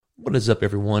What is up,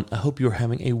 everyone? I hope you're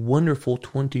having a wonderful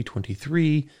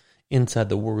 2023. Inside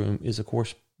the War Room is, of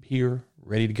course, here,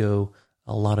 ready to go.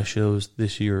 A lot of shows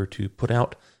this year to put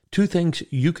out. Two things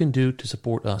you can do to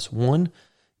support us. One,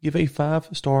 give a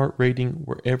 5-star rating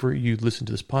wherever you listen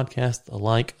to this podcast, a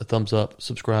like, a thumbs up,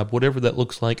 subscribe, whatever that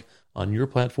looks like on your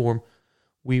platform.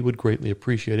 We would greatly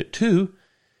appreciate it. Two,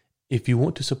 if you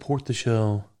want to support the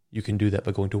show, you can do that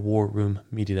by going to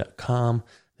warroommedia.com.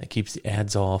 That keeps the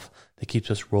ads off. That keeps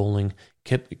us rolling.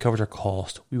 It covers our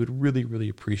cost. We would really, really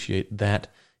appreciate that.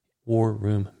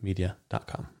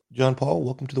 warroommedia.com. John Paul,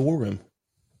 welcome to the War Room.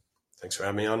 Thanks for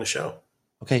having me on the show.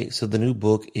 Okay, so the new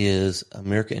book is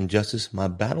America Injustice, My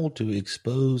Battle to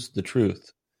Expose the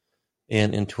Truth.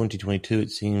 And in 2022,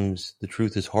 it seems the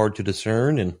truth is hard to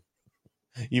discern and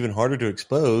even harder to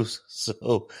expose.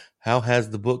 So how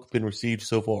has the book been received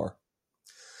so far?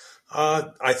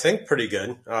 I think pretty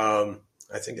good.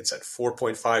 I think it's at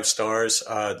 4.5 stars.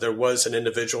 There was an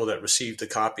individual that received a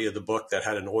copy of the book that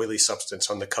had an oily substance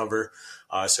on the cover,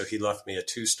 so he left me a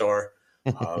 2-star.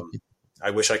 I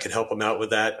wish I could help him out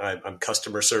with that. I'm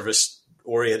customer service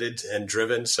oriented and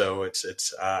driven, so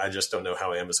it's. I just don't know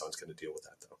how Amazon's going to deal with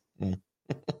that, though.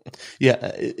 Yeah,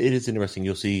 it is interesting.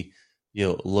 You'll see,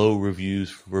 low reviews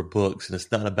for books, and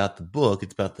it's not about the book;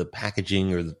 it's about the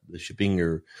packaging or the shipping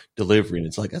or delivery. And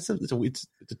it's like it's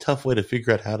a tough way to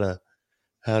figure out how to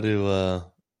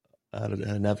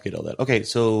navigate all that. Okay,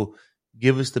 so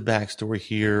give us the backstory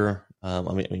here. I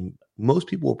mean, most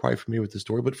people are probably familiar with the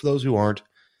story, but for those who aren't,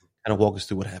 kind of walk us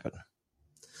through what happened.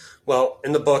 Well,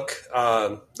 in the book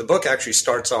actually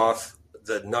starts off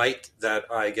the night that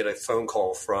I get a phone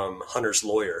call from Hunter's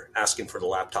lawyer asking for the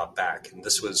laptop back. And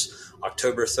this was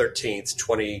October 13th,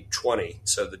 2020.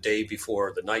 So the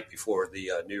night before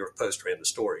the New York Post ran the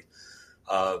story.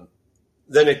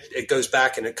 Then it goes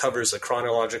back and it covers a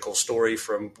chronological story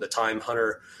from the time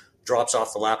Hunter drops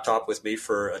off the laptop with me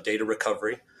for a data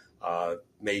recovery,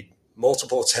 made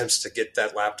multiple attempts to get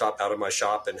that laptop out of my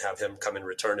shop and have him come and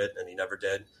return it, and he never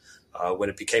did. When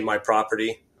it became my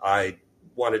property, I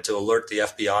wanted to alert the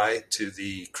FBI to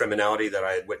the criminality that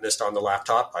I had witnessed on the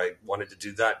laptop. I wanted to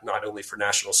do that not only for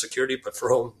national security, but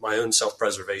for my own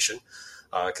self-preservation,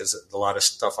 because a lot of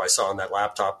stuff I saw on that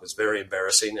laptop was very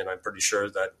embarrassing, and I'm pretty sure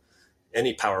that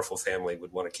any powerful family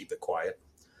would want to keep it quiet.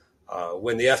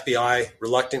 When the FBI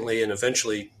reluctantly and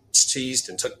eventually seized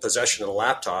and took possession of the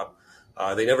laptop,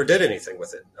 they never did anything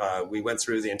with it. We went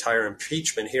through the entire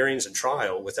impeachment hearings and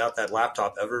trial without that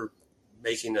laptop ever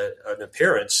making an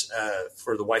appearance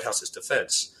for the White House's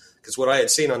defense. Because what I had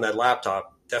seen on that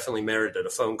laptop definitely merited a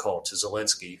phone call to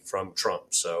Zelensky from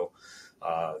Trump. So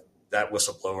that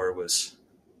whistleblower was,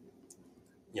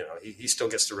 he still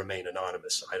gets to remain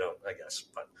anonymous. I guess.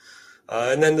 But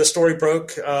and then the story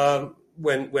broke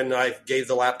when I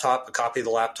gave a copy of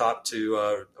the laptop to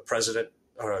a president,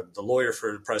 the lawyer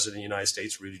for the president of the United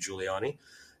States, Rudy Giuliani.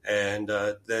 And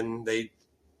then they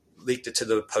leaked it to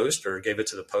the Post or gave it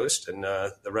to the Post, and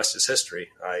the rest is history.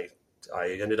 I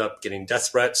ended up getting death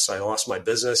threats. I lost my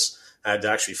business. I had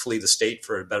to actually flee the state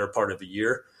for a better part of a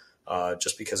year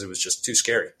just because it was just too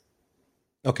scary.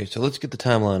 Okay, so let's get the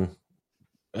timeline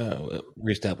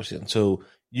reestablished then. So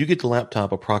you get the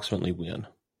laptop approximately when?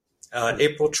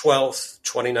 April 12th,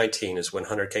 2019 is when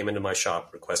Hunter came into my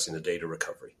shop requesting the data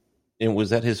recovery. And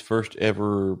was that his first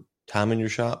ever time in your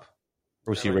shop?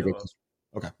 Or was he regular?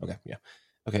 Okay, yeah.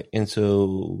 Okay,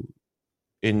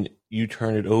 and you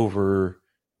turn it over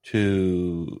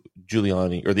to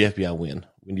Giuliani or the FBI when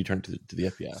you turn it to the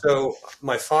FBI? So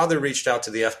my father reached out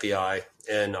to the FBI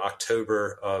in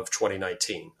October of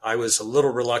 2019. I was a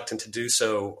little reluctant to do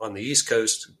so on the East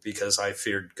Coast because I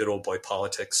feared good old boy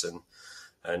politics,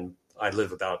 and I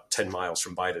live about 10 miles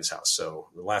from Biden's house. So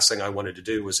the last thing I wanted to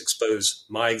do was expose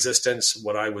my existence,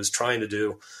 what I was trying to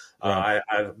do. Right.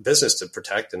 I have a business to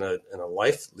protect and a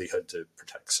livelihood to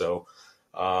protect. So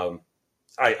I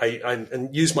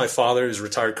used my father, who's a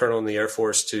retired colonel in the Air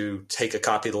Force, to take a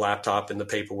copy of the laptop and the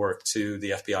paperwork to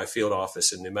the FBI field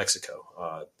office in New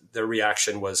Mexico. Their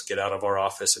reaction was, get out of our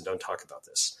office and don't talk about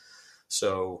this.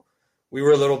 So we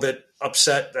were a little bit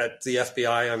upset at the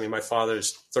FBI. I mean, my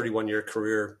father's 31-year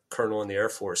career colonel in the Air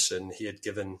Force, and he had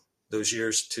given those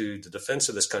years to the defense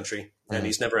of this country. And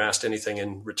he's never asked anything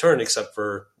in return except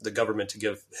for the government to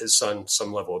give his son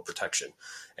some level of protection.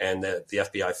 And the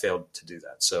FBI failed to do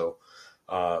that. So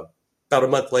about a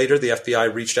month later, the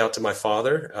FBI reached out to my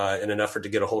father in an effort to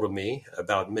get a hold of me.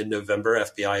 About mid-November,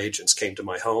 FBI agents came to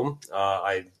my home.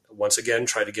 I once again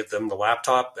tried to give them the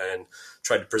laptop and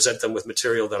tried to present them with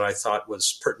material that I thought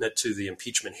was pertinent to the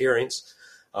impeachment hearings.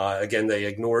 Again, they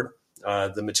ignored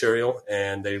the material,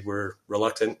 and they were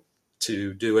reluctant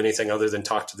to do anything other than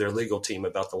talk to their legal team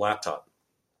about the laptop.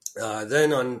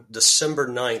 Then on December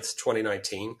 9th,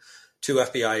 2019, 2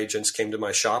 FBI agents came to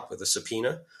my shop with a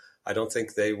subpoena. I don't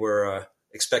think they were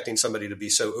expecting somebody to be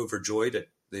so overjoyed at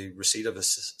the receipt of a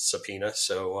subpoena.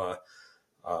 So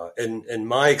in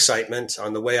my excitement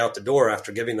on the way out the door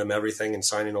after giving them everything and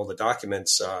signing all the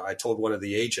documents, I told one of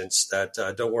the agents that,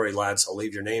 don't worry, lads, I'll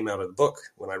leave your name out of the book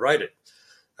when I write it.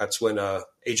 That's when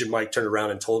Agent Mike turned around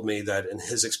and told me that in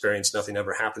his experience, nothing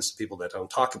ever happens to people that don't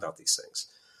talk about these things.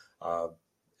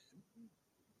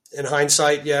 In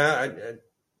hindsight, yeah,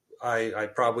 I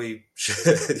probably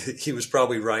he was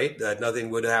probably right that nothing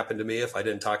would happen to me if I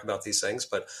didn't talk about these things,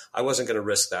 but I wasn't going to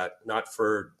risk that, not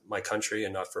for my country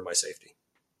and not for my safety.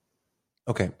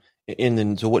 Okay. And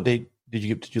then, so what date did you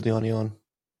give to Giuliani on?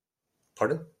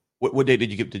 Pardon? What date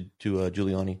did you give to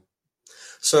Giuliani?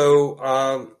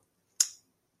 So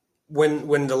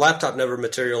when the laptop never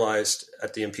materialized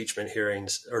at the impeachment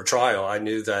hearings or trial, I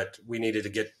knew that we needed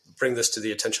to bring this to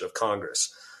the attention of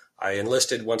Congress. I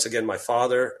enlisted, once again, my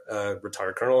father, a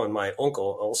retired colonel, and my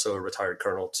uncle, also a retired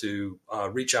colonel, to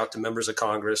reach out to members of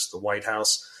Congress, the White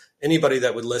House, anybody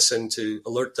that would listen, to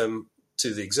alert them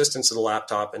to the existence of the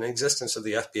laptop and the existence of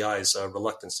the FBI's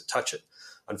reluctance to touch it.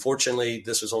 Unfortunately,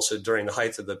 this was also during the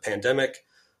height of the pandemic,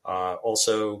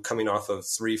 also coming off of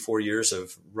 3-4 years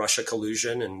of Russia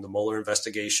collusion and the Mueller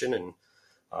investigation. And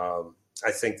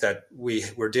I think that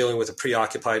we're dealing with a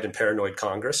preoccupied and paranoid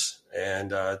Congress.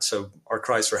 And so our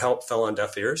cries for help fell on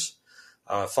deaf ears.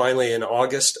 Finally, in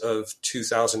August of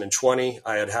 2020,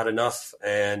 I had had enough,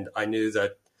 and I knew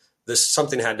that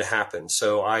something had to happen.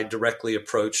 So I directly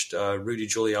approached Rudy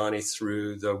Giuliani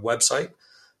through the website,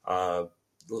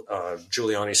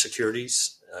 Giuliani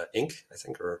Securities, Inc., I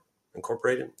think, or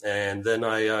Incorporated. And then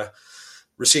I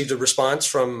received a response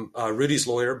from Rudy's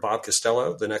lawyer, Bob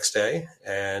Costello, the next day.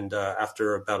 And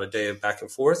after about a day of back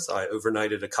and forth, I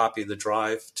overnighted a copy of the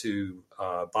drive to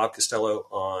Bob Costello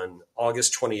on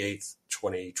August 28th,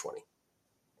 2020.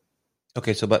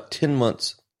 Okay, so about 10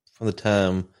 months from the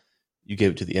time you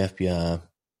gave it to the FBI,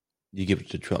 you give it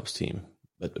to Trump's team.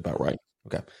 That's about right.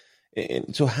 Okay.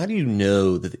 And so how do you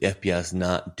know that the FBI is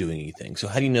not doing anything? So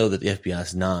how do you know that the FBI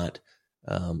is not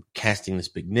casting this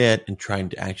big net and trying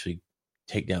to actually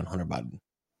take down Hunter Biden?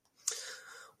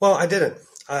 Well, I didn't.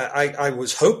 I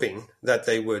was hoping that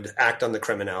they would act on the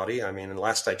criminality. I mean,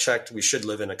 last I checked, we should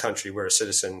live in a country where a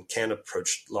citizen can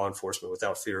approach law enforcement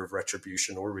without fear of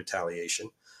retribution or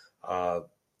retaliation.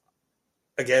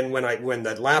 Again, when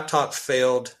that laptop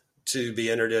failed to be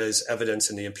entered as evidence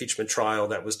in the impeachment trial,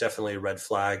 that was definitely a red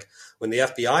flag. When the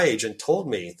FBI agent told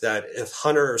me that if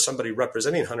Hunter or somebody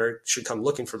representing Hunter should come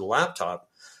looking for the laptop,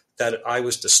 that I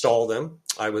was to stall them.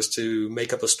 I was to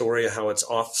make up a story of how it's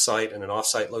off-site in an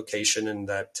off-site location, and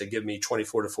that to give me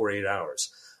 24 to 48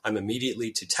 hours. I'm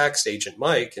immediately to text Agent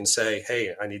Mike and say,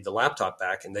 hey, I need the laptop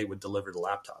back, and they would deliver the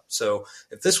laptop. So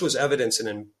if this was evidence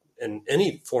in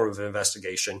any form of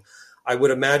investigation, I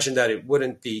would imagine that it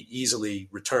wouldn't be easily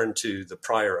returned to the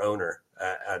prior owner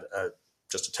at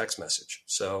just a text message.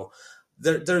 So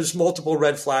there's multiple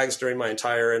red flags during my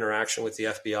entire interaction with the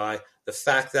FBI. The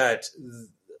fact that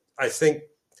I think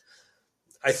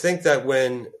that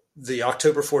when the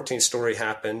October 14th story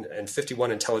happened and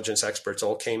 51 intelligence experts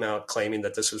all came out claiming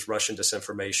that this was Russian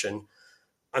disinformation,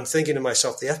 I'm thinking to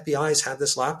myself, the FBI's had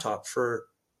this laptop for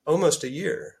almost a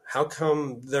year. How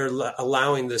come they're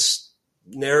allowing this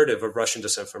narrative of Russian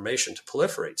disinformation to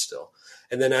proliferate still?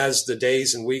 And then as the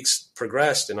days and weeks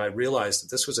progressed, and I realized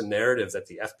that this was a narrative that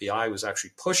the FBI was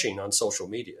actually pushing on social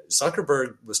media.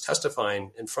 Zuckerberg was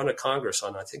testifying in front of Congress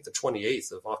on, I think, the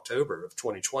 28th of October of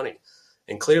 2020,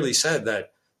 and clearly said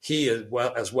that he,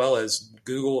 as well as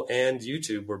Google and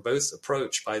YouTube, were both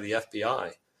approached by the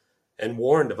FBI and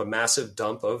warned of a massive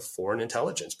dump of foreign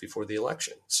intelligence before the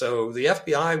election. So the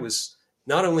FBI was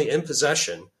not only in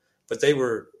possession, but they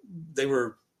were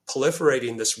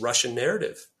proliferating this Russian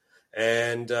narrative.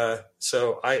 And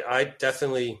so I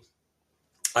definitely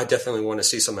want to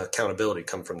see some accountability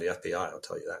come from the FBI. I'll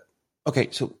tell you that. Okay,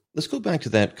 so let's go back to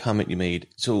that comment you made.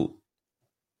 So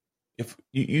if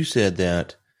you said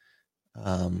that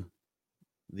the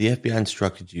FBI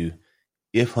instructed you,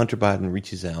 if Hunter Biden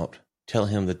reaches out, tell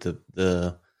him that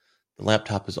the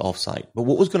laptop is off-site. But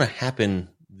what was going to happen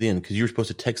then? Because you were supposed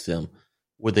to text them.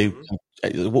 What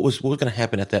was going to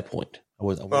happen at that point?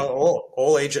 Well,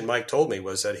 all Agent Mike told me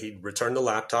was that he'd return the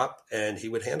laptop and he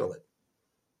would handle it.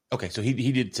 Okay, so he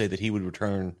did say that he would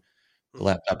return the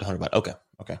laptop to Hunter Biden.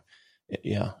 Okay,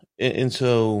 yeah. And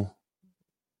so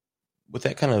with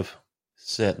that kind of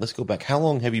set, let's go back. How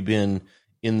long have you been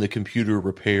in the computer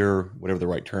repair, whatever the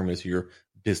right term is, your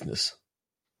business?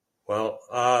 Well,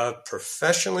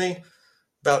 professionally,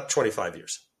 about 25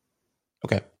 years.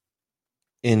 Okay.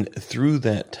 And through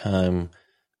that time,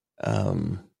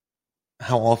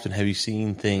 how often have you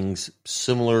seen things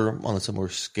similar on a similar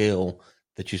scale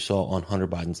that you saw on Hunter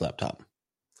Biden's laptop?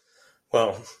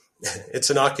 Well, it's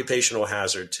an occupational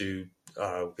hazard to,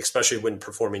 especially when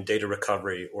performing data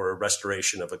recovery or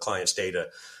restoration of a client's data.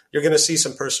 You're going to see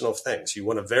some personal things. You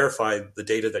want to verify the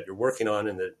data that you're working on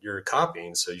and that you're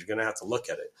copying, so you're going to have to look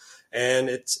at it. And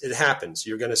it happens.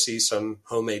 You're going to see some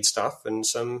homemade stuff and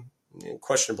some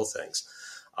questionable things.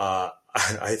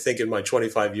 I think in my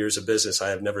 25 years of business, I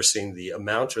have never seen the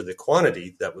amount or the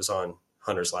quantity that was on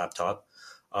Hunter's laptop.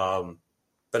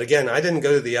 But again, I didn't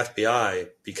go to the FBI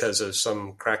because of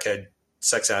some crackhead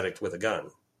sex addict with a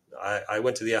gun. I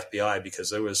went to the FBI because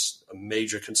there was a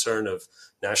major concern of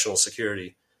national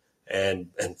security and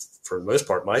for the most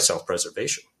part, my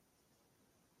self-preservation.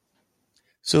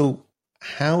 So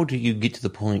how do you get to the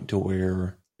point to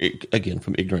where, again,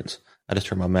 from ignorance, I just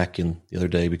turned my Mac in the other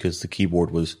day because the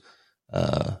keyboard was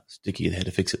sticky and had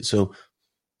to fix it. So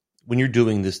when you're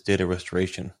doing this data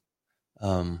restoration,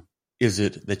 is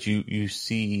it that you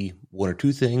see one or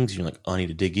two things, you're like, oh, I need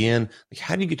to dig in? Like,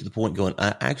 how do you get to the point going,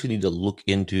 I actually need to look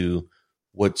into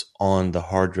what's on the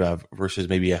hard drive versus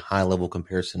maybe a high level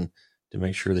comparison to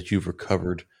make sure that you've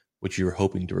recovered what you were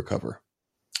hoping to recover?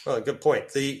 Well, good point.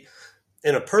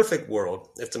 In a perfect world,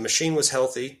 if the machine was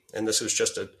healthy and this was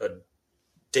just a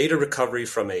data recovery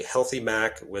from a healthy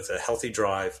Mac with a healthy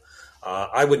drive,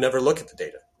 I would never look at the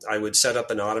data. I would set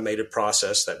up an automated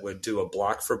process that would do a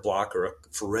block for block or a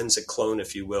forensic clone,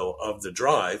 if you will, of the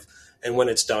drive. And when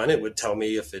it's done, it would tell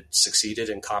me if it succeeded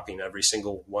in copying every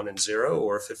single 1 and 0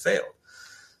 or if it failed.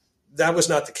 That was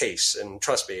not the case. And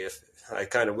trust me, if I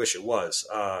kind of wish it was.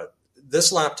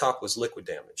 This laptop was liquid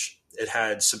damaged. It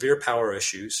had severe power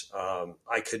issues.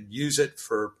 I could use it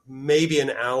for maybe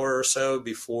an hour or so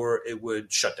before it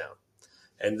would shut down.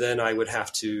 And then I would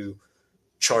have to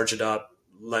charge it up,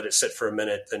 let it sit for a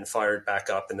minute, then fire it back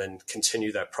up, and then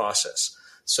continue that process.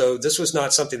 So this was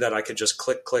not something that I could just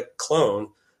click, clone.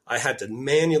 I had to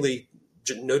manually,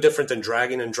 no different than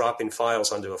dragging and dropping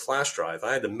files onto a flash drive.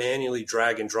 I had to manually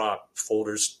drag and drop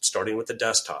folders, starting with the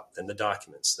desktop, then the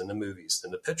documents, then the movies,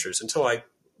 then the pictures, until I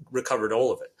recovered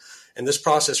all of it. And this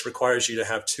process requires you to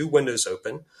have two windows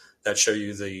open that show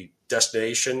you the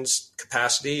destination's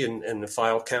capacity and the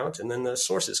file count, and then the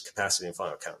source's capacity and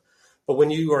file count. But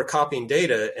when you are copying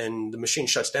data and the machine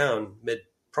shuts down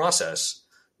mid-process,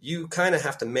 you kind of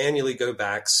have to manually go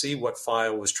back, see what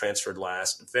file was transferred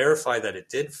last, verify that it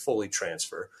did fully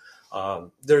transfer.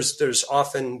 There's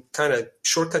often kind of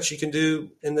shortcuts you can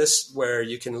do in this where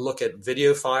you can look at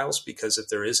video files, because if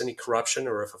there is any corruption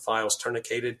or if a file is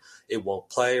tourniqueted, it won't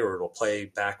play, or it'll play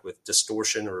back with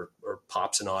distortion or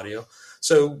pops in audio.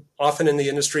 So often in the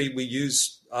industry, we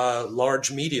use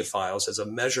large media files as a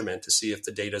measurement to see if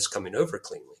the data is coming over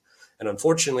cleanly. And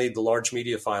unfortunately, the large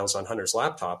media files on Hunter's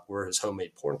laptop were his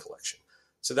homemade porn collection.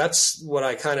 So that's what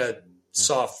I kind of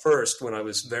saw first when I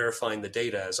was verifying the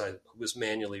data as I was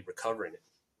manually recovering it.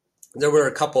 There were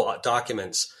a couple of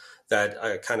documents that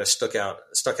I kind of stuck out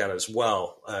as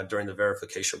well during the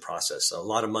verification process. A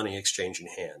lot of money exchanging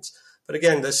hands. But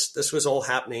again, this was all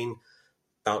happening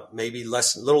about maybe a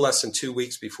little less than 2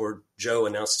 weeks before Joe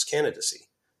announced his candidacy.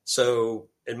 So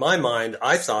in my mind,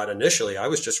 I thought initially I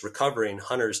was just recovering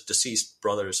Hunter's deceased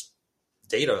brother's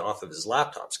data off of his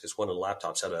laptops, because one of the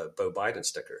laptops had a Beau Biden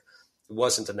sticker. It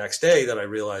wasn't the next day that I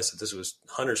realized that this was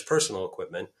Hunter's personal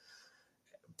equipment,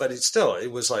 but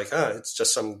it was like, it's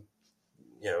just some,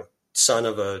 son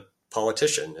of a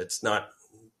politician. It's not,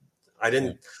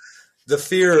 the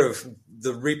fear of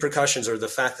the repercussions or the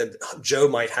fact that Joe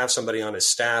might have somebody on his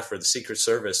staff or the Secret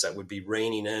Service that would be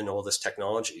reining in all this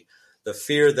technology, the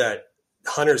fear that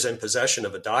Hunter's in possession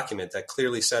of a document that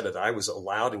clearly said that I was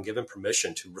allowed and given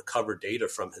permission to recover data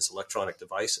from his electronic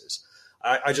devices.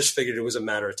 I just figured it was a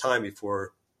matter of time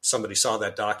before somebody saw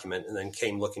that document and then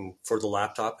came looking for the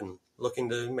laptop and looking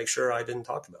to make sure I didn't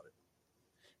talk about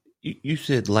it. You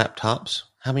said laptops.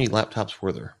 How many laptops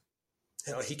were there?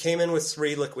 He came in with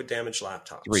 3 liquid damaged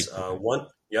laptops. 3.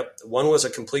 One was a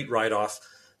complete write-off.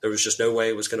 There was just no way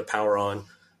it was going to power on.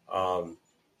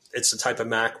 It's the type of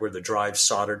Mac where the drive's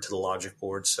soldered to the logic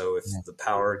board. So if the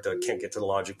power can't get to the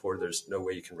logic board, there's no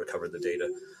way you can recover the data.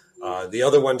 The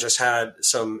other one just had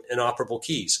some inoperable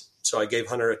keys. So I gave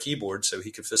Hunter a keyboard so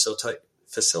he could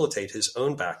facilitate his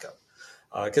own backup.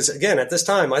 Because again, at this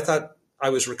time, I thought I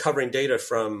was recovering data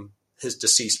from his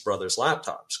deceased brother's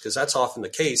laptops, because that's often the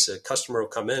case. A customer will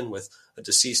come in with a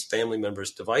deceased family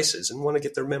member's devices and want to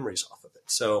get their memories off of it.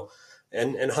 So,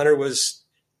 and Hunter was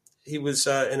he was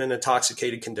in an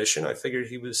intoxicated condition. I figured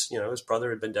he was, his brother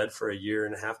had been dead for a year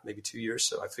and a half, maybe 2 years.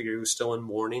 So I figured he was still in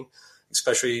mourning.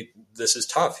 Especially, this is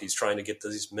tough. He's trying to get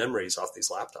these memories off these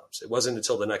laptops. It wasn't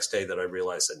until the next day that I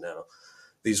realized that no,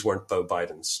 these weren't Beau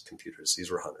Biden's computers. These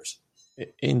were Hunter's.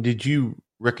 And did you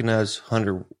recognize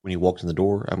Hunter when he walked in the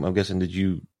door? I'm guessing, did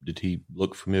he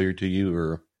look familiar to you,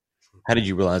 or how did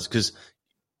you realize? Because,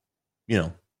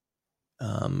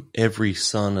 every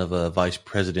son of a vice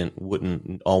president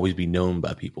wouldn't always be known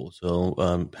by people.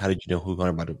 So how did you know who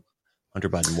Hunter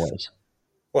Biden was?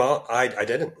 Well, I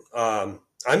didn't.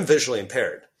 I'm visually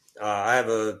impaired.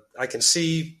 I can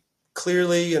see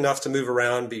clearly enough to move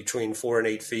around between 4 and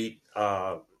 8 feet,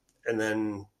 and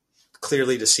then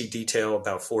clearly to see detail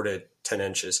about 4 to 10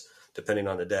 inches, depending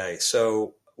on the day.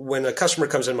 So when a customer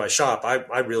comes in my shop,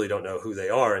 I really don't know who they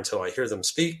are until I hear them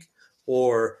speak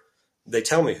or they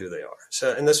tell me who they are.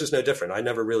 So, and this was no different. I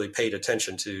never really paid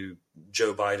attention to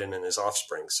Joe Biden and his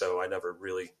offspring, so I never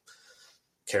really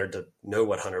cared to know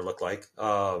what Hunter looked like.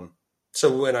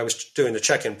 So when I was doing the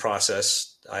check-in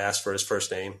process, I asked for his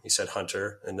first name. He said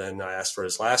Hunter. And then I asked for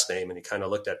his last name, and he kind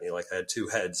of looked at me like I had 2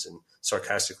 heads and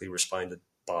sarcastically responded,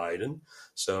 Biden.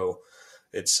 So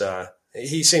it's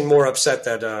he seemed more upset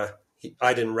that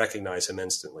I didn't recognize him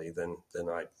instantly than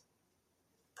I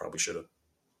probably should have.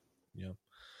 Yeah.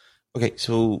 Okay,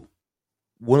 so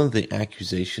one of the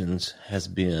accusations has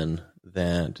been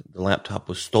that the laptop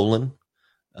was stolen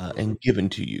and given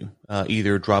to you,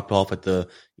 either dropped off either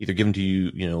given to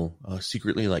you,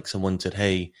 secretly, like someone said,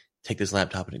 "Hey, take this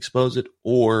laptop and expose it,"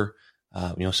 or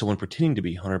someone pretending to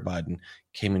be Hunter Biden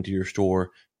came into your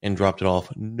store and dropped it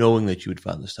off, knowing that you would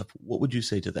find this stuff. What would you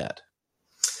say to that?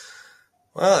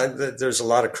 Well, there's a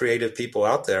lot of creative people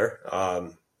out there,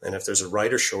 and if there's a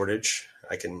writer shortage,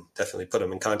 I can definitely put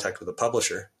them in contact with a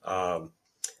publisher.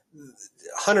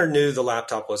 Hunter knew the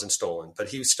laptop wasn't stolen, but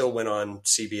he still went on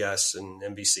CBS and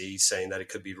NBC saying that it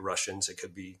could be Russians, it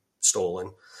could be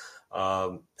stolen.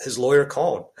 His lawyer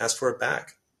called, asked for it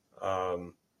back.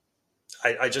 I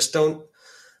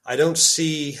don't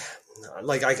see,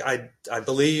 like, I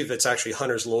believe it's actually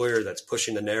Hunter's lawyer that's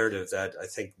pushing the narrative that I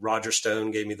think Roger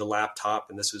Stone gave me the laptop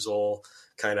and this was all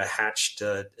kind of hatched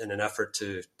in an effort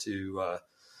to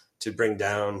bring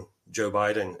down Joe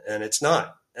Biden. And it's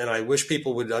not. And I wish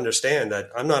people would understand that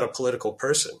I'm not a political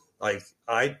person. Like,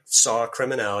 I saw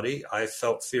criminality. I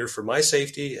felt fear for my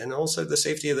safety and also the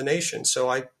safety of the nation. So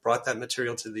I brought that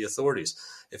material to the authorities.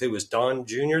 If it was Don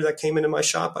Jr. that came into my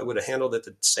shop, I would have handled it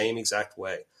the same exact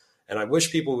way. And I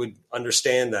wish people would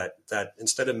understand that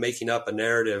instead of making up a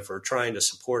narrative or trying to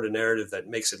support a narrative that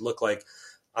makes it look like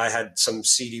I had some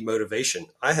seedy motivation,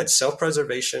 I had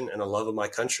self-preservation and a love of my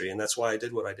country. And that's why I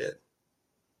did what I did.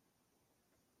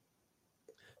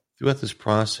 Throughout this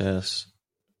process,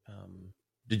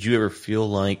 did you ever feel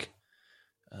like,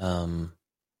 there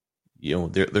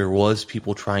was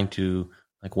people trying to,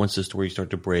 like, once the story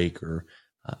started to break, or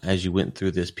as you went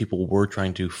through this, people were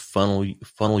trying to funnel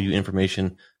you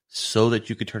information so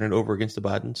that you could turn it over against the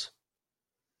Bidens?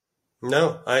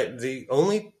 No, the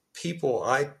only people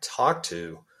I talked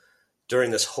to during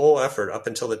this whole effort, up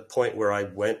until the point where I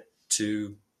went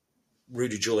to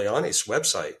Rudy Giuliani's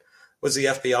website, was the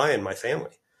FBI and my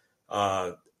family.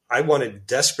 I wanted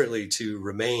desperately to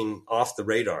remain off the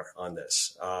radar on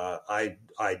this. I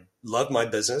love my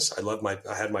business.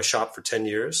 I had my shop for 10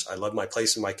 years. I love my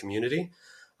place in my community.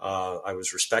 I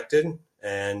was respected,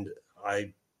 and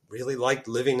I really liked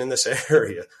living in this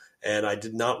area, and I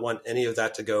did not want any of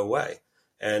that to go away.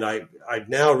 And I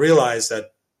now realize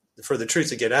that for the truth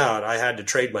to get out, I had to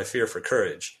trade my fear for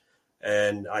courage,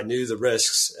 and I knew the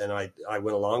risks, and I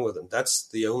went along with them. That's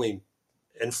the only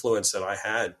influence that I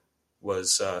had,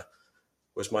 was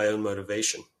my own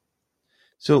motivation.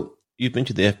 So you've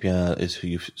mentioned the FBI is who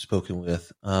you've spoken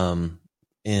with,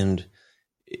 and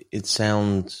it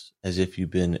sounds as if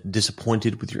you've been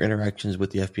disappointed with your interactions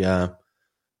with the FBI.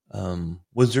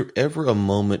 Was there ever a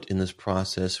moment in this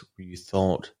process where you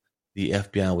thought the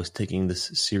FBI was taking this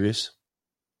serious?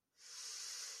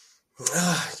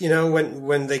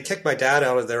 When they kicked my dad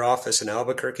out of their office in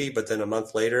Albuquerque, but then a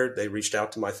month later they reached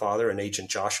out to my father, and Agent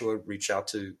Joshua reached out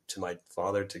to my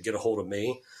father to get a hold of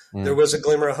me. There was a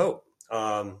glimmer of hope.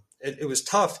 It was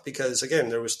tough because, again,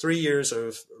 there was 3 years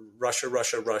of Russia,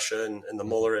 and the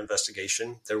Mueller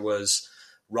investigation. There was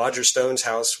Roger Stone's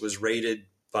house was raided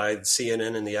by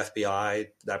CNN and the FBI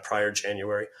that prior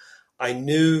January. I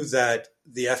knew that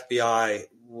the FBI,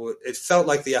 it felt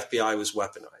like the FBI was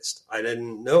weaponized. I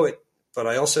didn't know it, but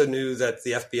I also knew that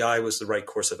the FBI was the right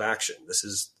course of action. This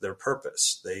is their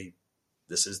purpose.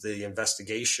 This is the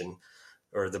investigation,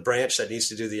 or the branch that needs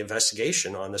to do the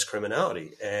investigation on this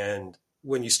criminality. And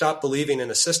when you stop believing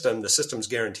in a system, the system's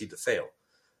guaranteed to fail.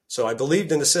 So I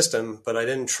believed in the system, but I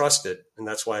didn't trust it. And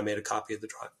that's why I made a copy of the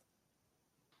drive.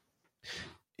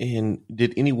 And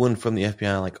did anyone from the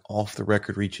FBI, like off the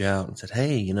record, reach out and said,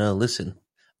 hey, listen,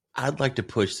 I'd like to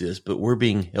push this, but we're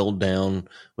being held down?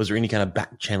 Was there any kind of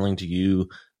back channeling to you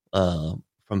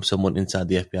from someone inside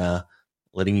the FBI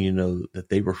letting you know that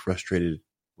they were frustrated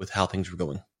with how things were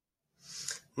going?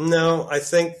 No, I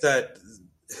think that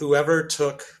whoever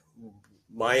took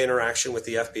my interaction with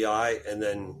the FBI and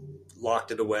then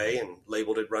locked it away and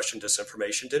labeled it Russian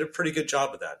disinformation did a pretty good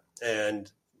job of that.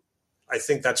 And I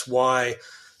think that's why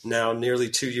now, nearly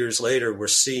 2 years later, we're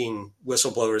seeing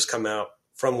whistleblowers come out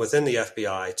from within the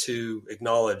FBI to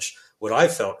acknowledge what I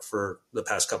felt for the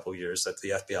past couple of years, that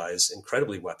the FBI is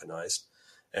incredibly weaponized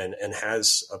and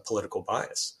has a political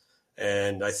bias.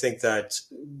 And I think that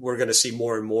we're going to see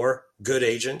more and more good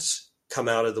agents come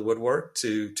out of the woodwork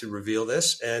to reveal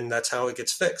this, and that's how it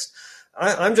gets fixed.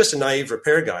 I'm just a naive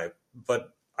repair guy,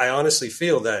 but I honestly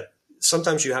feel that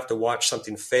sometimes you have to watch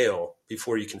something fail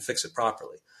before you can fix it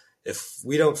properly. If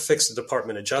we don't fix the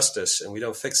Department of Justice and we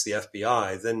don't fix the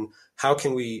FBI, then how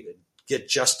can we get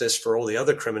justice for all the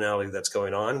other criminality that's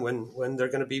going on when they're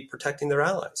going to be protecting their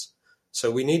allies? So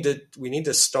we need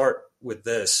to start with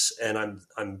this, and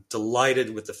I'm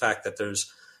delighted with the fact that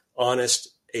there's honest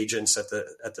agents at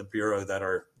the Bureau that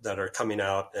are coming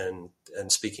out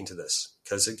and speaking to this,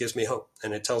 because it gives me hope,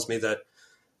 and it tells me that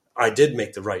I did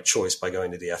make the right choice by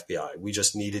going to the FBI. We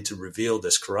just needed to reveal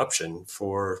this corruption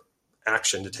for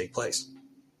action to take place.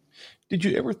 Did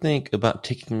you ever think about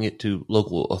taking it to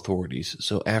local authorities?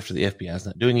 So after the FBI is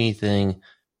not doing anything,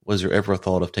 was there ever a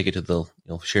thought of taking it to the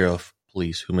sheriff,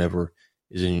 police, whomever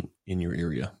is in your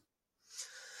area?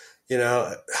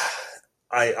 I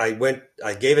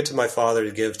gave it to my father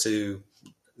to give to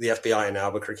the FBI in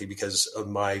Albuquerque because of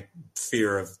my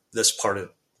fear of this part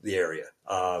of the area.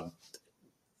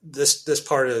 This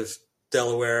part of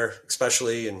Delaware,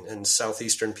 especially in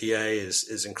southeastern PA,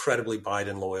 is incredibly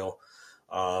Biden loyal.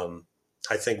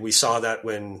 I think we saw that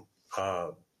when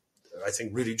I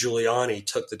think Rudy Giuliani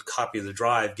took the copy of the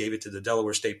drive, gave it to the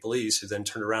Delaware State Police, who then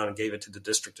turned around and gave it to the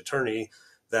district attorney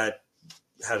that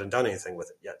hadn't done anything with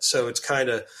it yet. So it's kind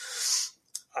of,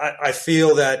 I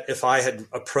feel that if I had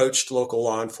approached local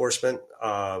law enforcement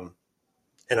and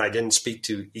I didn't speak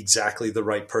to exactly the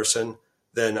right person,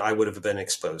 then I would have been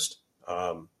exposed.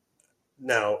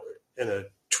 Now, in a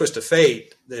twist of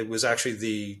fate, it was actually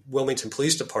the Wilmington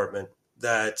Police Department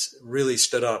that really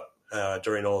stood up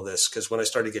during all of this, because when I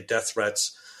started to get death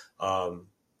threats, I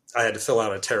had to fill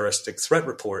out a terroristic threat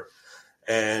report.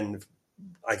 And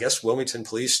I guess Wilmington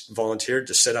Police volunteered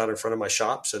to sit out in front of my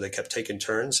shop, so they kept taking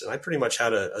turns. And I pretty much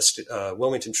had a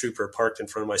Wilmington trooper parked in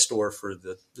front of my store for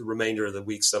the remainder of the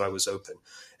weeks that I was open.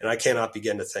 And I cannot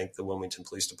begin to thank the Wilmington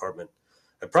Police Department.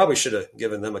 I probably should have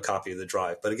given them a copy of the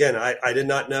drive. But again, I did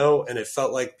not know, and it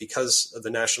felt like because of the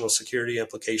national security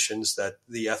implications that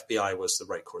the FBI was the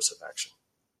right course of action.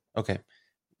 Okay.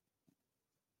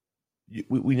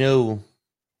 We know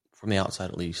from the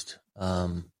outside, at least,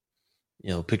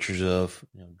 pictures of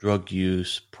drug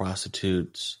use,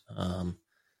 prostitutes,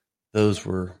 those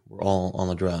were all on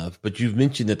the drive. But you've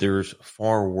mentioned that there's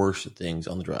far worse things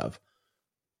on the drive.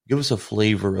 Give us a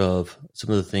flavor of some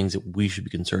of the things that we should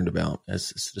be concerned about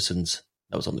as citizens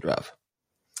that was on the drive.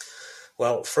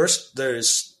 Well, first,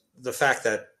 there's the fact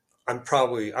that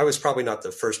I was probably not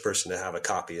the first person to have a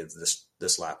copy of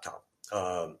this laptop.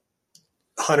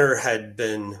 Hunter had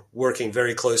been working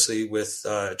very closely with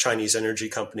a Chinese energy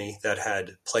company that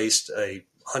had placed a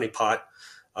honeypot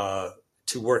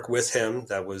to work with him.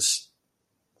 That was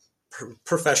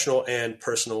professional and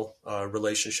personal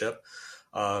relationship.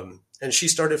 And she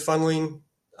started funneling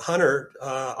Hunter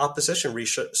opposition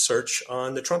research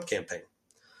on the Trump campaign.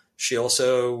 She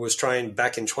also was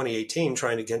back in 2018,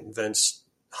 trying to convince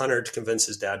Hunter to convince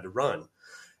his dad to run.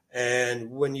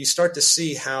 And when you start to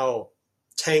see how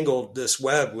tangled this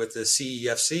web with the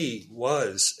CEFC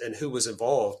was and who was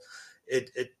involved,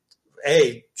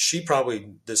 she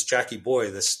probably, this Jackie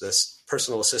Boy, this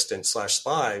personal assistant /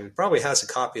 spy, probably has a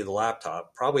copy of the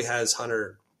laptop, probably has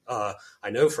Hunter. I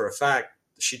know for a fact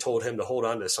she told him to hold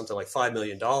on to something like $5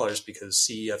 million because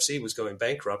CEFC was going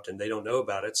bankrupt and they don't know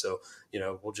about it. So,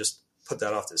 we'll just put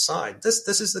that off to the side. This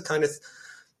is the kind of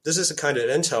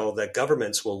intel that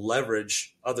governments will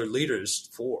leverage other leaders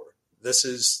for. This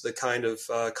is the kind of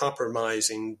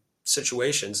compromising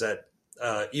situations that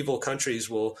evil countries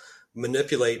will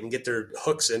manipulate and get their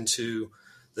hooks into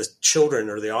the children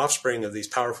or the offspring of these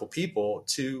powerful people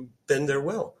to bend their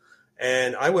will.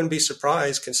 And I wouldn't be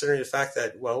surprised, considering the fact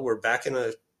that, we're back in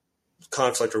a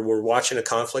conflict, or we're watching a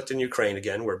conflict in Ukraine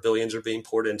again, where billions are being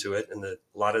poured into it, and a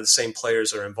lot of the same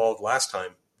players are involved last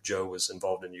time Joe was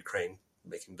involved in Ukraine,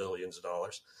 making billions of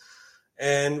dollars.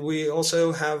 And we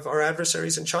also have our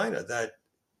adversaries in China that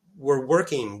we're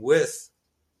working with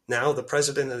now the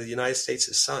president of the United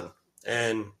States' son.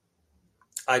 And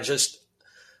I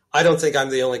don't think I'm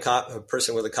the only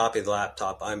person with a copy of the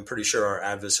laptop. I'm pretty sure our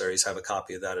adversaries have a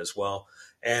copy of that as well.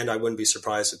 And I wouldn't be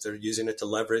surprised if they're using it to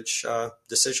leverage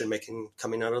decision-making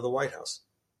coming out of the White House.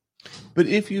 But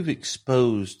if you've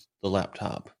exposed the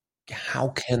laptop, how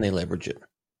can they leverage it?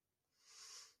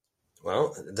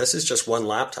 Well, this is just one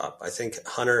laptop. I think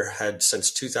Hunter had, since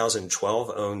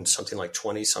 2012, owned something like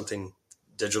 20-something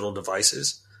digital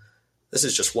devices. This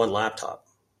is just one laptop,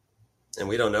 and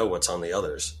we don't know what's on the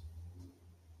others.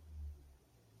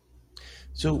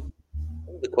 So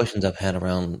the questions I've had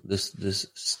around this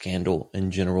scandal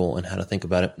in general and how to think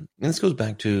about it, and this goes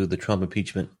back to the Trump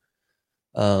impeachment.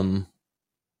 When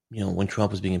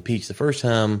Trump was being impeached the first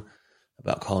time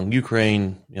about calling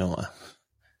Ukraine, I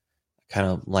kind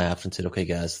of laughed and said, okay,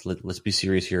 guys, let's be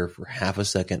serious here for half a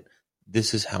second.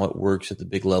 This is how it works at the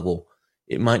big level.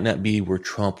 It might not be where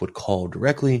Trump would call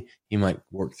directly. He might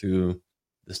work through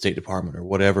the State Department or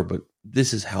whatever, but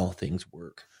this is how things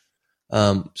work.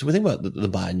 So we think about the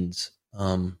Bidens.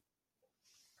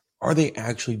 Are they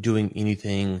actually doing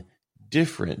anything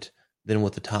different than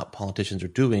what the top politicians are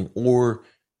doing, or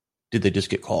did they just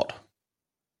get caught?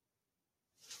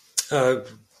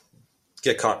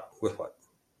 Get caught with what?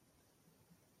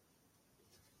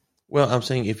 Well, I'm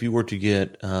saying if you were to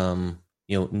get,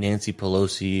 Nancy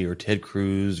Pelosi or Ted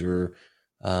Cruz or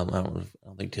I don't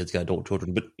think Ted's got adult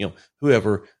children, but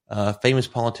whoever, famous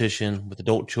politician with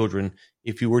adult children,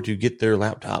 if you were to get their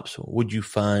laptops, would you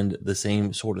find the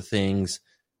same sort of things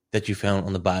that you found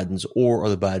on the Bidens, or are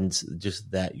the Bidens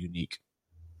just that unique?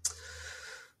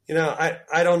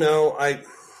 I don't know. I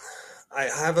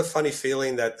have a funny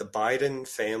feeling that the Biden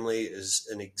family is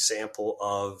an example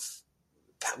of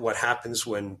what happens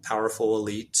when powerful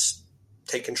elites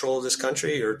take control of this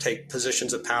country or take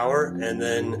positions of power, and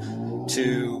then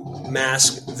to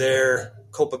mask their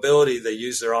culpability, they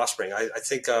use their offspring. I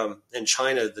think in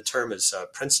China the term is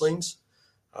princelings.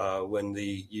 When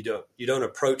you don't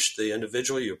approach the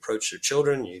individual, you approach their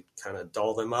children. You kind of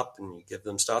doll them up and you give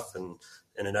them stuff in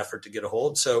an effort to get a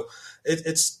hold. So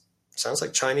it sounds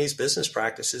like Chinese business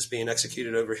practices being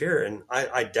executed over here. And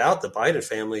I doubt the Biden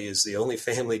family is the only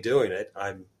family doing it.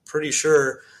 I'm pretty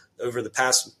sure over the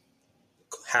past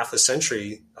half a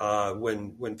century,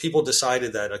 when people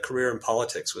decided that a career in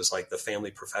politics was like the family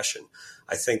profession,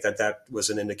 I think that was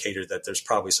an indicator that there's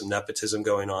probably some nepotism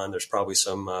going on. There's probably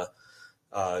some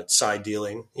side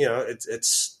dealing.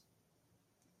 It's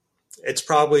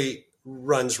probably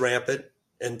runs rampant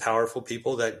in powerful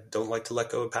people that don't like to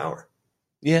let go of power.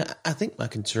 Yeah, I think my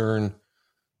concern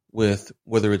with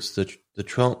whether it's the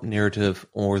Trump narrative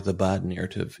or the Biden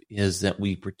narrative is that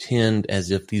we pretend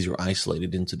as if these are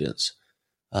isolated incidents.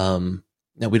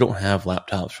 Now, we don't have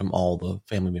laptops from all the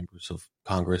family members of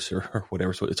Congress or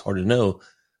whatever, so it's hard to know.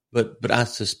 But I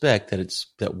suspect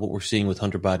that what we're seeing with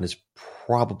Hunter Biden is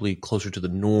probably closer to the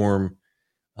norm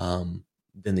than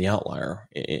the outlier.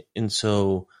 And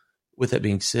so, with that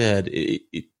being said,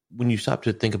 when you stop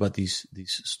to think about these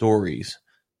stories,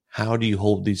 how do you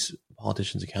hold these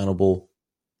politicians accountable?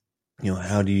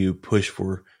 How do you push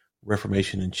for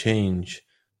reformation and change?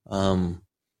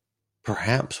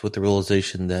 Perhaps with the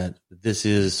realization that this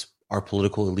is our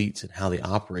political elites and how they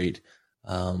operate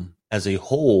as a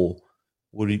whole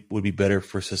would be better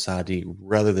for society,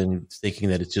 rather than thinking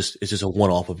that it's just a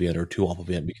one-off event or two-off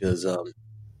event. Because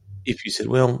if you said,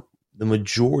 well, the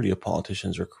majority of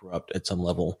politicians are corrupt at some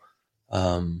level,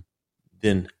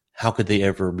 then how could they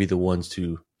ever be the ones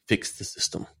to fix the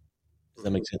system? Does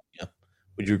that make sense? Yeah.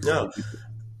 Would you agree? No,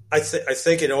 I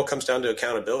think it all comes down to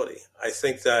accountability. I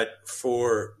think that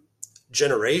for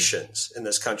generations in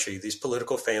this country, these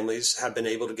political families have been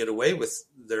able to get away with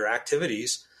their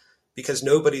activities because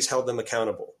nobody's held them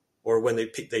accountable. Or when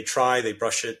they try, they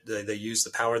brush it, they use the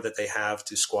power that they have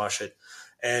to squash it.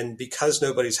 And because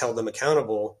nobody's held them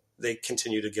accountable, they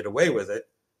continue to get away with it.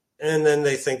 And then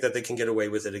they think that they can get away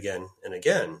with it again and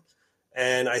again.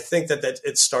 And I think that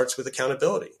it starts with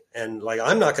accountability. And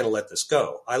I'm not going to let this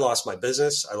go. I lost my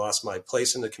business. I lost my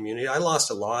place in the community. I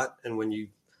lost a lot. And when you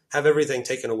have everything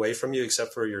taken away from you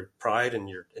except for your pride and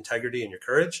your integrity and your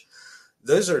courage,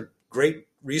 those are great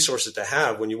resources to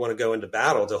have when you want to go into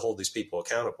battle to hold these people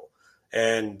accountable.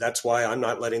 And that's why I'm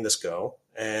not letting this go.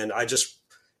 And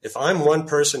if I'm one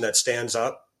person that stands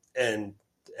up and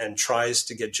tries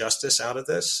to get justice out of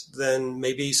this, then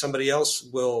maybe somebody else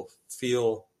will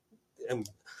feel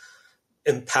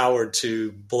empowered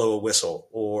to blow a whistle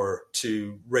or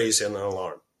to raise an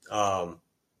alarm.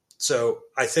 So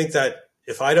I think that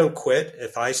if I don't quit,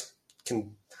 if I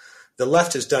can, the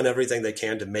left has done everything they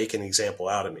can to make an example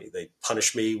out of me. They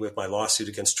punish me with my lawsuit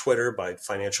against Twitter by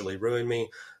financially ruining me.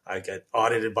 I get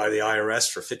audited by the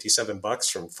IRS for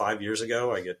 $57 from 5 years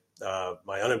ago. I get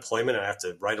my unemployment. I have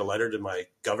to write a letter to my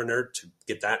governor to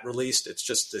get that released. It's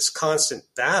just this constant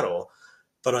battle,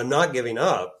 but I'm not giving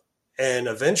up. And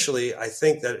eventually, I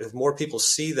think that if more people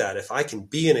see that, if I can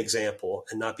be an example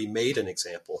and not be made an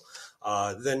example,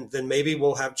 then maybe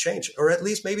we'll have change. Or at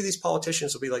least maybe these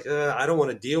politicians will be like, I don't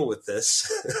want to deal with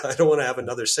this. I don't want to have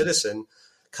another citizen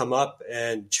come up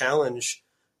and challenge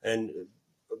and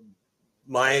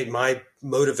my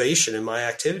motivation and my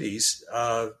activities.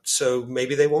 So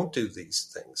maybe they won't do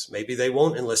these things. Maybe they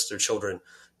won't enlist their children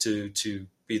to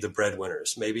be the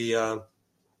breadwinners. Maybe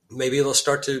they'll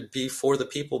start to be for the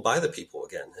people, by the people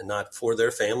again, and not for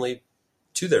their family,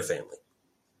 to their family.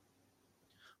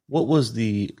 What was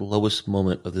the lowest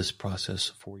moment of this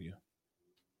process for you?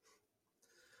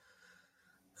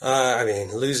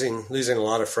 Losing a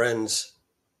lot of friends,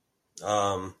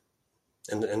 and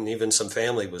even some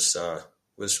family was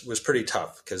pretty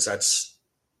tough, because that's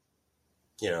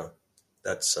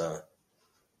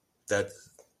that.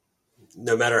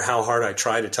 No matter how hard I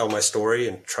try to tell my story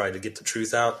and try to get the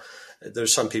truth out,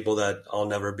 there's some people that I'll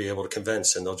never be able to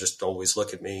convince, and they'll just always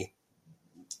look at me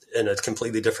in a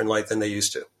completely different light than they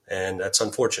used to. And that's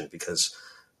unfortunate, because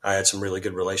I had some really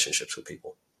good relationships with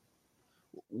people.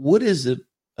 What is it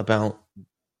about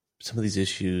some of these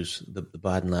issues, the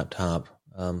Biden laptop,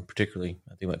 particularly,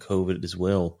 I think about COVID as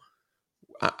well?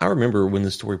 I remember when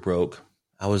the story broke,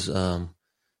 I was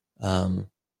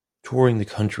touring the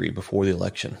country before the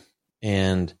election.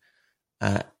 And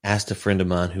I asked a friend of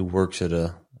mine who works at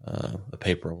a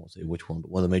paper, I won't say which one, but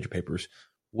one of the major papers,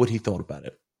 what he thought about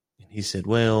it. And he said,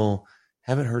 well,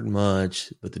 haven't heard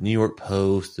much, but the New York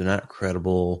Post, they're not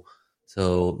credible.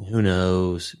 So who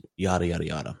knows, yada, yada,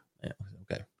 yada. Yeah,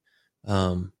 okay.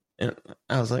 And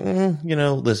I was like,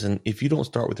 listen, if you don't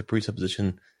start with the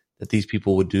presupposition that these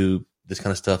people would do this kind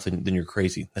of stuff, then you're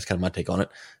crazy. That's kind of my take on it.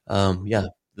 Yeah.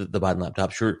 The Biden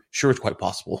laptop, sure, it's quite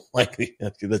possible. Like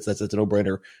that's a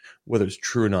no-brainer. Whether it's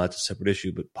true or not, it's a separate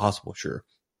issue, but possible, sure.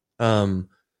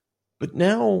 But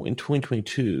now in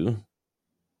 2022,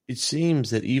 it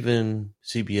seems that even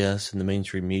CBS and the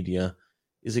mainstream media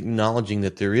is acknowledging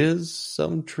that there is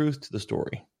some truth to the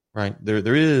story, right?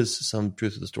 There is some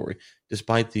truth to the story,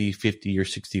 despite the 50 or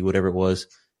 60, whatever it was,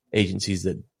 agencies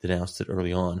that denounced it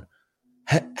early on.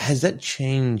 Has that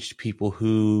changed people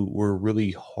who were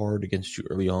really hard against you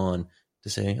early on to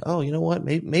say, oh, you know what,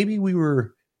 maybe we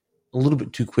were a little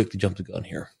bit too quick to jump the gun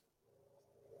here?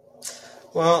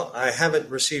 Well, I haven't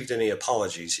received any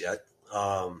apologies yet.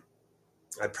 I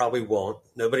probably won't.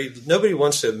 Nobody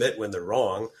wants to admit when they're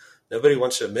wrong. Nobody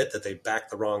wants to admit that they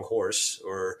backed the wrong horse,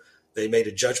 or they made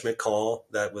a judgment call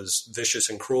that was vicious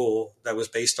and cruel, that was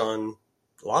based on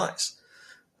lies.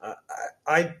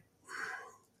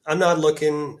 I'm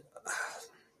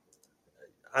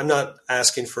not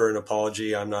asking for an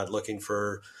apology. I'm not looking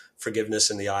for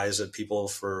forgiveness in the eyes of people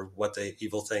for what the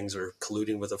evil things or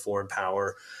colluding with a foreign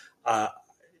power. I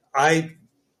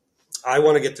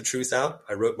want to get the truth out.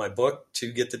 I wrote my book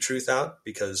to get the truth out,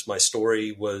 because my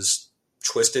story was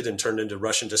twisted and turned into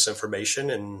Russian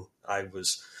disinformation, and I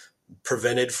was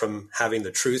prevented from having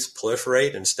the truth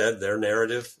proliferate. Instead, their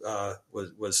narrative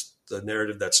was the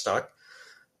narrative that stuck.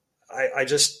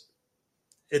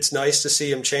 It's nice to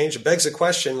see them change. It begs the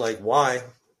question, like, why?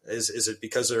 Is it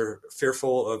because they're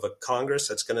fearful of a Congress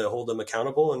that's going to hold them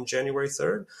accountable on January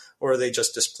 3rd? Or are they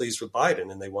just displeased with Biden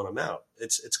and they want him out?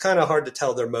 It's kind of hard to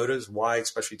tell their motives, why,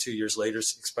 especially 2 years later,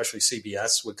 especially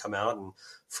CBS would come out and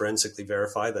forensically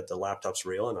verify that the laptop's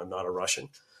real and I'm not a Russian.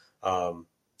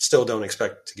 Still don't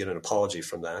expect to get an apology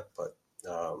from that. But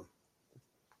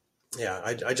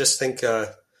I just think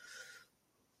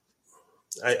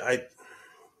I've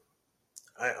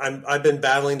been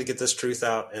battling to get this truth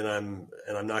out, and I'm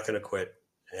not going to quit.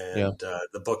 And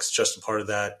the book's just a part of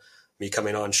that. Me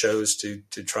coming on shows to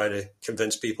try to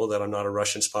convince people that I'm not a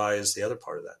Russian spy is the other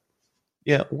part of that.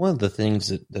 Yeah, one of the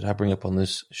things that I bring up on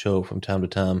this show from time to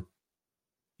time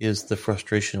is the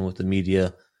frustration with the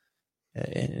media,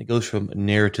 and it goes from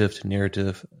narrative to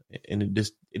narrative, and it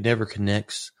never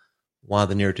connects why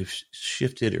the narrative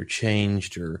shifted or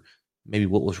changed, or maybe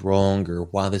what was wrong, or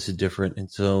why this is different. And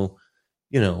so,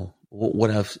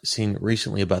 what I've seen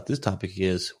recently about this topic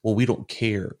is, well, we don't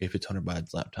care if it's Hunter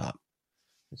Biden's laptop.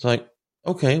 It's like,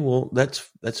 okay, well, that's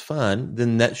fine.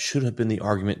 Then that should have been the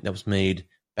argument that was made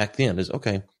back then, is,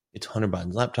 okay, it's Hunter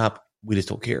Biden's laptop. We just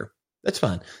don't care. That's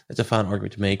fine. That's a fine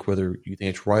argument to make, whether you think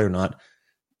it's right or not.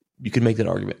 You can make that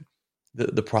argument.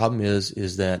 The problem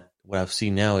is that what I've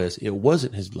seen now is it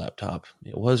wasn't his laptop.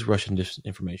 It was Russian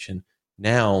disinformation.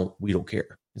 Now we don't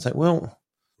care. It's like, well,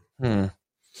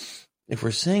 if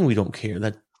we're saying we don't care,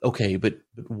 that okay, but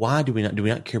why do we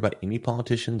not care about any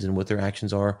politicians and what their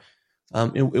actions are?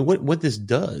 And what this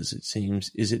does, it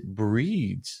seems, is it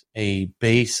breeds a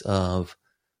base of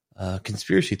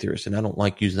conspiracy theorists, and I don't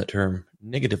like using that term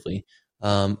negatively.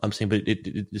 I'm saying, but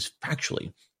it is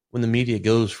factually when the media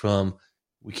goes from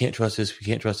we can't trust this, we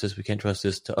can't trust this, we can't trust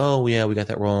this to oh yeah, we got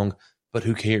that wrong, but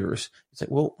who cares? It's like,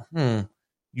 well,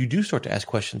 you do start to ask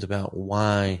questions about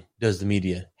why does the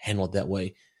media handle it that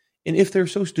way, and if they're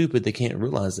so stupid they can't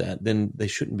realize that, then they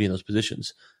shouldn't be in those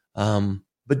positions.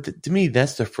 But to me,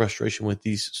 that's the frustration with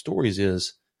these stories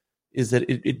is that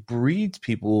it breeds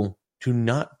people to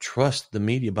not trust the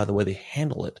media by the way they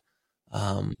handle it.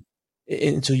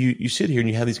 And so you sit here and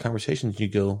you have these conversations and you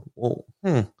go, well,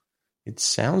 it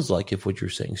sounds like if what you're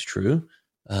saying is true,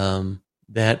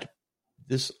 that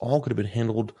this all could have been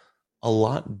handled a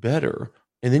lot better.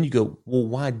 And then you go, well,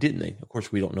 why didn't they? Of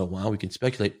course, we don't know why. We can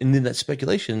speculate. And then that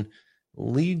speculation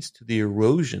leads to the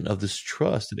erosion of this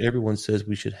trust that everyone says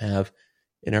we should have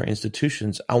in our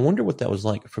institutions. I wonder what that was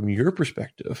like from your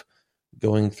perspective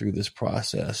going through this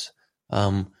process.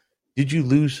 Did you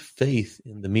lose faith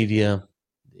in the media,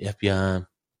 the FBI,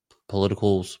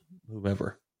 politicals,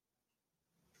 whomever?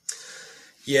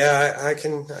 Yeah, I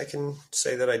can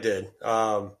say that I did.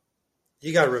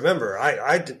 You got to remember,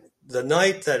 the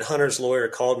night that Hunter's lawyer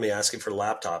called me asking for a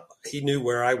laptop, he knew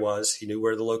where I was. He knew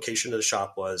where the location of the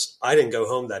shop was. I didn't go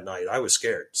home that night. I was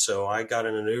scared. So I got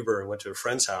in an Uber and went to a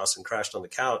friend's house and crashed on the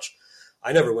couch.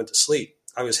 I never went to sleep.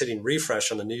 I was hitting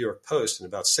refresh on the New York Post, and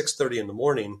about 6:30 in the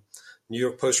morning, New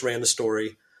York Post ran the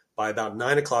story. By about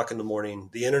 9 o'clock in the morning,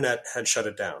 the internet had shut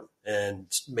it down, and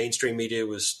mainstream media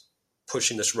was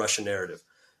pushing this Russian narrative.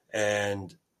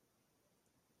 And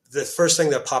the first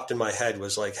thing that popped in my head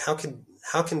was like, how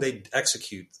can they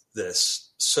execute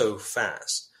this so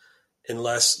fast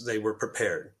unless they were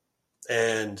prepared?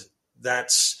 And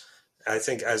that's, I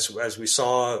think, as we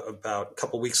saw about a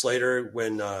couple of weeks later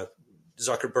when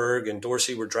Zuckerberg and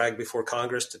Dorsey were dragged before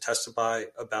Congress to testify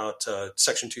about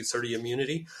Section 230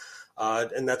 immunity.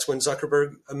 And that's when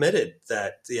Zuckerberg admitted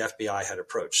that the FBI had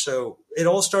approached. So it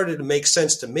all started to make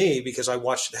sense to me because I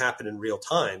watched it happen in real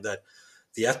time, that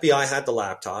the FBI had the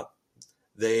laptop.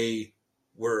 They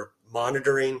were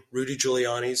monitoring Rudy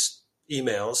Giuliani's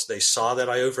emails. They saw that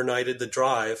I overnighted the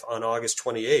drive on August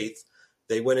 28th.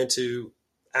 They went into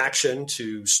action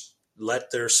to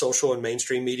let their social and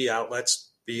mainstream media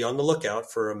outlets be on the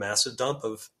lookout for a massive dump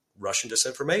of Russian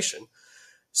disinformation,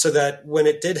 so that when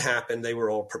it did happen, they were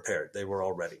all prepared. They were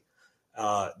all ready.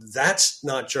 That's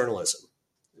not journalism.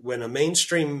 When a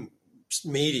mainstream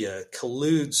media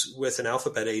colludes with an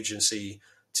alphabet agency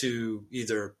to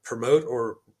either promote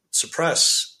or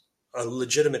suppress a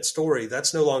legitimate story,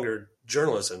 that's no longer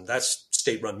journalism. That's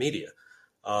state-run media.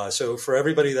 So for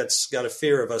everybody that's got a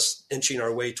fear of us inching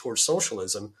our way towards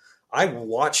socialism, I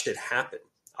watched it happen.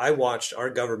 I watched our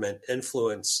government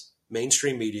influence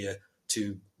mainstream media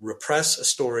to repress a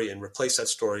story and replace that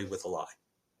story with a lie.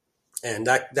 And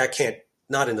that can't,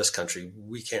 not in this country,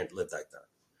 we can't live like that.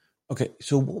 Okay,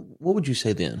 so what would you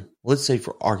say then? Let's say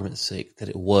for argument's sake that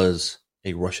it was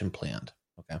a Russian plant,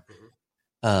 okay?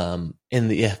 Mm-hmm. And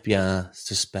the FBI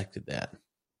suspected that.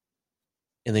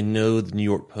 And they know the New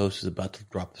York Post is about to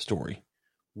drop the story.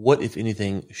 What, if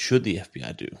anything, should the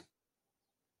FBI do?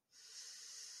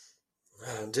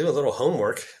 Do a little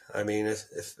homework. I mean,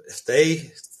 if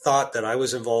they thought that I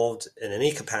was involved in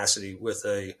any capacity with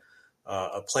a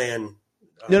plan.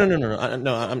 No. I'm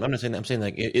not saying that. I'm saying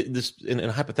like this in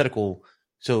a hypothetical.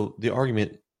 So the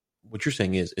argument, what you're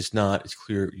saying is it's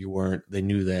clear you weren't. They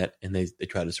knew that and they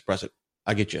tried to suppress it.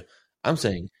 I get you. I'm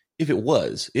saying if it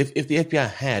was, if the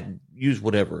FBI had used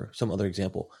whatever, some other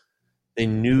example, they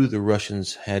knew the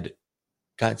Russians had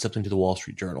gotten something to the Wall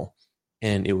Street Journal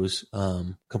and it was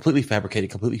completely fabricated,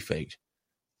 completely faked.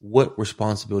 What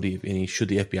responsibility, if any, should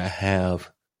the FBI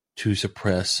have to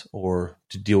suppress or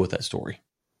to deal with that story?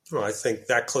 Well, I think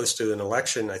that close to an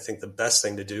election, I think the best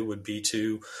thing to do would be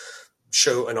to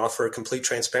show and offer complete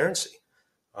transparency.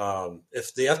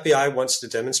 If the FBI wants to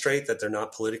demonstrate that they're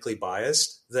not politically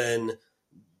biased, then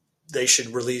they should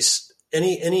release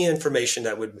any information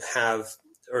that would have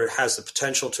or has the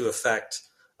potential to affect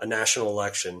a national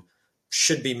election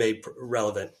should be made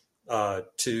relevant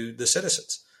to the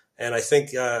citizens. And I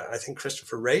think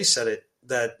Christopher Wray said it,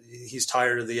 that he's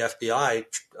tired of the FBI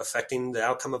affecting the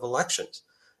outcome of elections.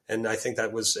 And I think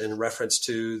that was in reference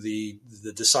to the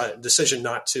decision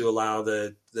not to allow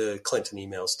the Clinton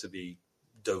emails to be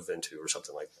dove into or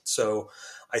something like that. So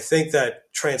I think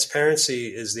that transparency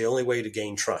is the only way to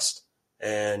gain trust.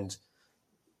 And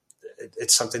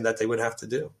it's something that they would have to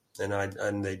do.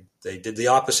 And they did the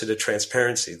opposite of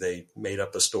transparency. They made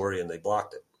up a story and they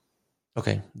blocked it.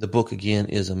 Okay. The book again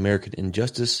is American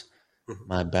Injustice,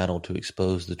 My Battle to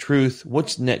Expose the Truth.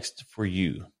 What's next for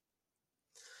you?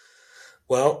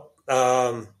 Well,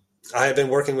 I have been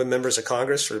working with members of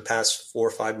Congress for the past 4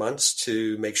 or 5 months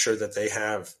to make sure that they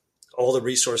have all the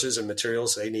resources and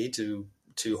materials they need to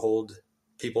hold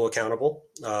people accountable.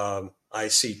 I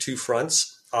see 2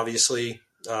 fronts. Obviously,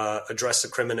 address the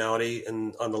criminality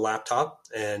on the laptop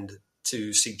and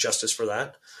to seek justice for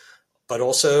that, but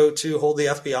also to hold the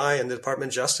FBI and the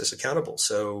Department of Justice accountable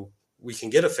so we can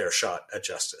get a fair shot at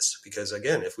justice. Because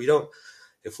again, if we don't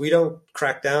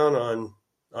crack down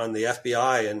on the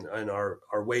FBI and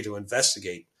our way to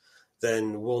investigate,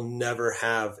 then we'll never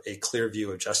have a clear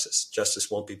view of justice. Justice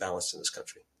won't be balanced in this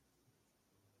country.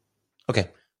 Okay.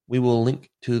 We will link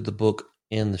to the book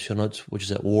in the show notes, which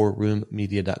is at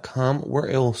warroommedia.com. Where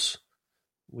else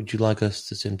would you like us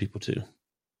to send people to?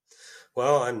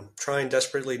 Well, I'm trying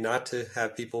desperately not to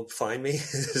have people find me.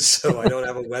 So I don't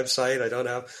have a website.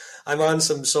 I'm on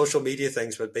some social media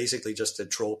things, but basically just to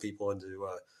troll people and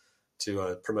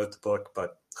to promote the book,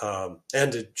 but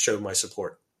and to show my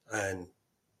support. And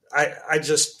I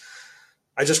just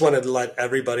wanted to let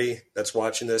everybody that's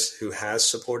watching this who has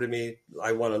supported me,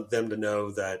 I wanted them to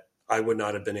know that I would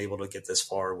not have been able to get this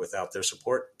far without their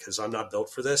support, because I'm not built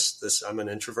for this. I'm an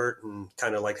introvert and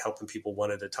kind of like helping people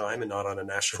one at a time and not on a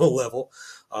national level.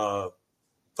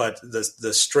 But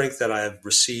the strength that I have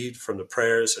received from the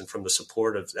prayers and from the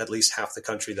support of at least half the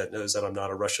country that knows that I'm not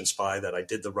a Russian spy, that I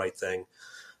did the right thing,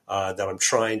 that I'm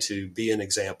trying to be an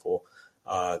example.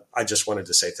 I just wanted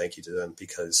to say thank you to them,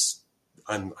 because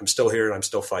I'm still here and I'm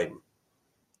still fighting.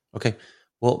 Okay.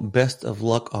 Well, best of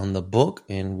luck on the book,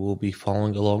 and we'll be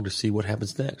following along to see what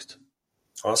happens next.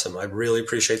 Awesome. I really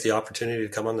appreciate the opportunity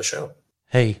to come on the show.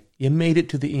 Hey, you made it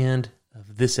to the end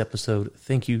of this episode.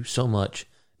 Thank you so much.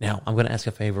 Now, I'm going to ask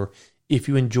a favor. If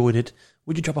you enjoyed it,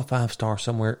 would you drop a 5-star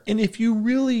somewhere? And if you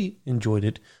really enjoyed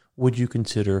it, would you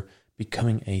consider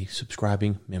becoming a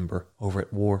subscribing member over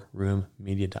at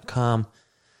warroommedia.com?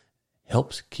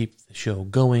 Helps keep the show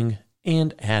going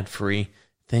and ad-free.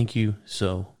 Thank you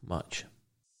so much.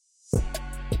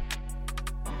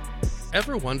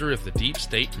 Ever wonder if the deep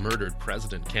state murdered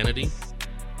President Kennedy?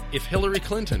 If Hillary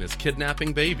Clinton is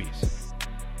kidnapping babies?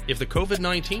 If the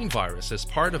COVID-19 virus is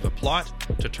part of a plot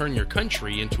to turn your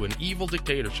country into an evil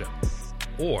dictatorship?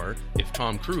 Or if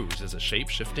Tom Cruise is a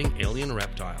shape-shifting alien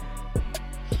reptile?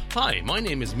 Hi, my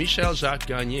name is Michel Jacques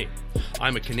Gagné.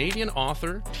 I'm a Canadian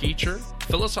author, teacher,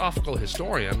 philosophical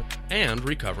historian, and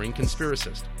recovering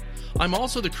conspiracist. I'm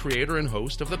also the creator and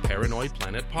host of the Paranoid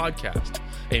Planet podcast,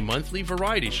 a monthly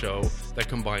variety show that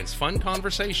combines fun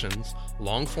conversations,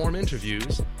 long-form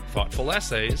interviews, thoughtful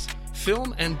essays,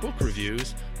 film and book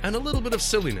reviews, and a little bit of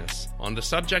silliness on the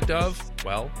subject of,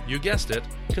 well, you guessed it,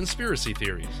 conspiracy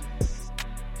theories.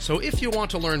 So if you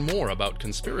want to learn more about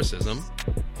conspiracism,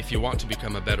 if you want to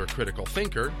become a better critical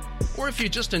thinker, or if you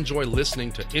just enjoy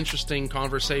listening to interesting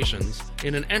conversations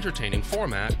in an entertaining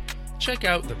format, check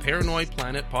out the Paranoid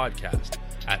Planet podcast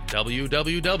at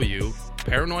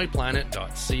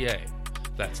www.paranoidplanet.ca.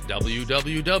 That's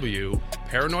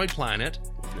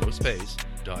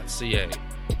www.paranoidplanet.ca,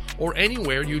 or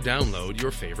anywhere you download your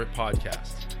favorite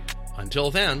podcasts. Until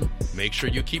then, make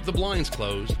sure you keep the blinds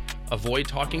closed, avoid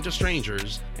talking to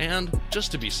strangers, and,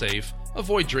 just to be safe,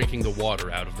 avoid drinking the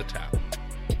water out of the tap.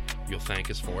 You'll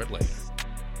thank us for it later.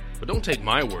 But don't take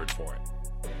my word for it.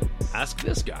 Ask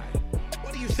this guy.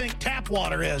 What do you think tap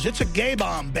water is? It's a gay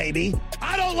bomb, baby.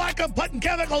 I don't like them putting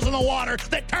chemicals in the water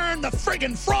that turn the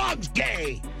friggin' frogs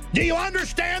gay. Do you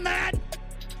understand that?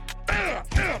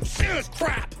 Serious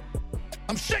crap.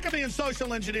 I'm sick of being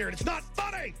social engineered. It's not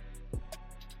funny.